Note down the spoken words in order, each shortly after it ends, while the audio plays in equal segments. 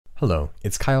Hello,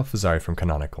 it's Kyle Fazari from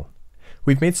Canonical.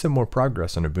 We've made some more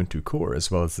progress on Ubuntu Core as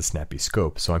well as the Snappy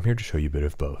scope, so I'm here to show you a bit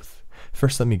of both.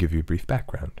 First, let me give you a brief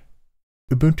background.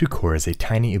 Ubuntu Core is a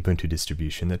tiny Ubuntu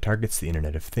distribution that targets the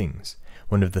Internet of Things.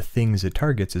 One of the things it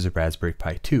targets is a Raspberry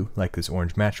Pi 2, like this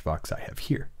orange Matchbox I have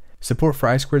here. Support for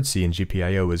I2C and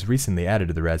GPIO was recently added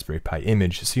to the Raspberry Pi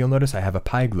image, so you'll notice I have a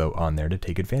PiGlow on there to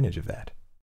take advantage of that.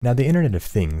 Now, the Internet of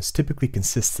Things typically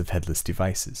consists of headless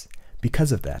devices.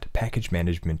 Because of that, package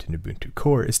management in Ubuntu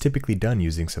Core is typically done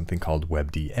using something called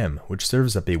WebDM, which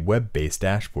serves up a web-based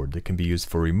dashboard that can be used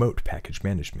for remote package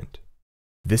management.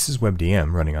 This is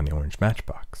WebDM running on the orange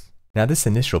Matchbox. Now, this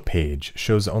initial page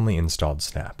shows only installed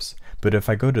snaps, but if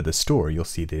I go to the store, you'll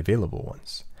see the available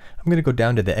ones. I'm going to go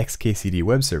down to the XKCD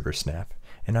web server snap,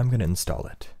 and I'm going to install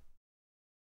it.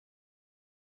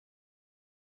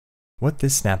 What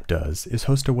this snap does is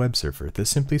host a web server that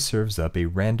simply serves up a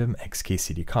random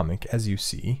XKCD comic, as you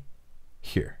see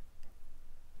here.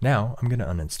 Now I'm going to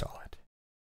uninstall it.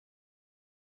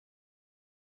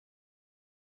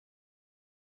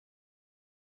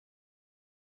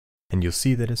 And you'll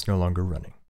see that it's no longer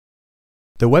running.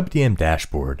 The WebDM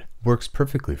dashboard works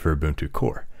perfectly for Ubuntu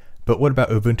Core, but what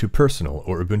about Ubuntu Personal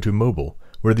or Ubuntu Mobile,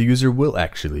 where the user will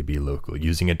actually be local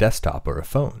using a desktop or a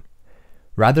phone?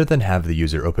 Rather than have the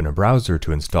user open a browser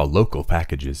to install local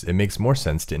packages, it makes more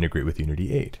sense to integrate with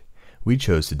Unity 8. We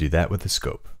chose to do that with the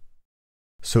scope.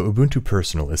 So Ubuntu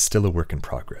Personal is still a work in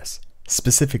progress.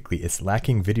 Specifically, it's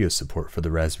lacking video support for the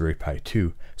Raspberry Pi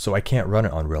 2, so I can't run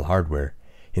it on real hardware.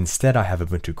 Instead, I have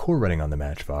Ubuntu Core running on the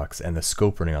Matchbox and the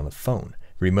scope running on the phone,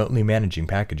 remotely managing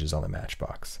packages on the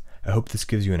Matchbox. I hope this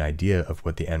gives you an idea of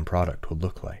what the end product will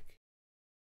look like.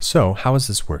 So, how is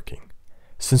this working?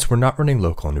 Since we're not running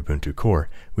local on Ubuntu Core,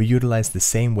 we utilize the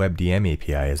same WebDM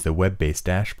API as the web-based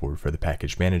dashboard for the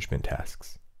package management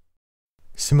tasks.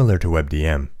 Similar to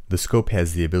WebDM, the scope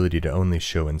has the ability to only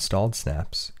show installed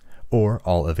snaps or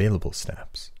all available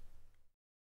snaps.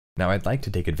 Now, I'd like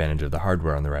to take advantage of the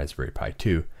hardware on the Raspberry Pi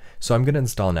 2, so I'm going to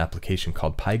install an application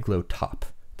called PiGlow Top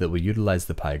that will utilize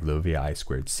the PiGlow via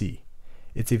I2C.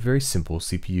 It's a very simple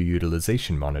CPU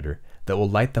utilization monitor that will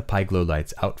light the PiGlow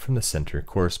lights out from the center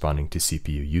corresponding to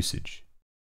CPU usage.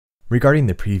 Regarding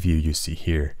the preview you see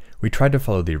here, we tried to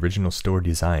follow the original store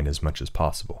design as much as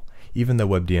possible, even though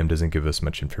WebDM doesn't give us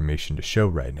much information to show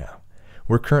right now.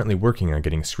 We're currently working on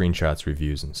getting screenshots,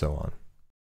 reviews, and so on.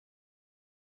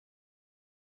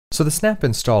 So the snap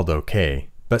installed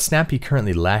okay, but Snappy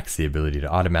currently lacks the ability to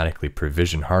automatically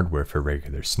provision hardware for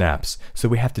regular snaps, so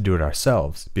we have to do it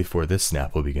ourselves before this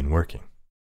snap will begin working.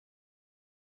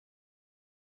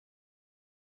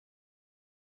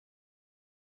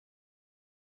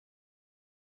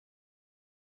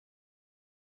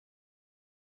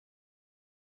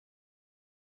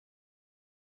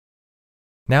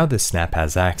 Now this snap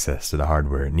has access to the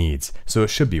hardware it needs, so it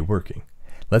should be working.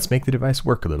 Let's make the device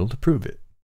work a little to prove it.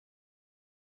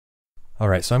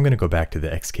 Alright, so I'm going to go back to the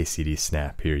XKCD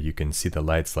snap here. You can see the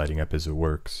lights lighting up as it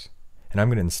works, and I'm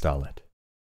going to install it.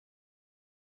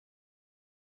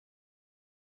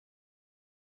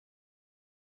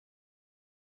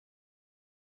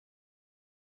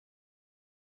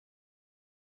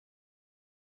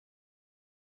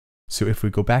 So if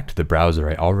we go back to the browser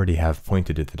I already have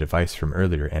pointed at the device from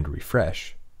earlier and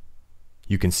refresh,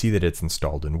 you can see that it's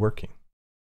installed and working.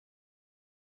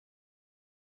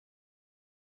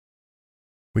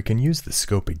 We can use the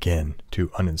scope again to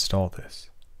uninstall this.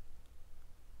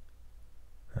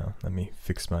 Now, let me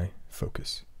fix my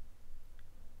focus.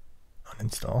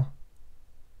 Uninstall.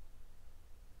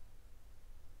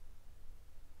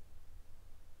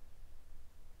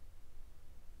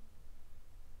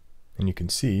 And you can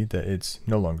see that it's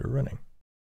no longer running.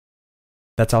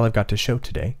 That's all I've got to show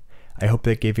today. I hope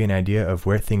that gave you an idea of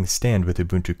where things stand with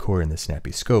Ubuntu Core and the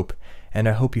Snappy scope, and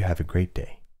I hope you have a great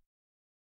day.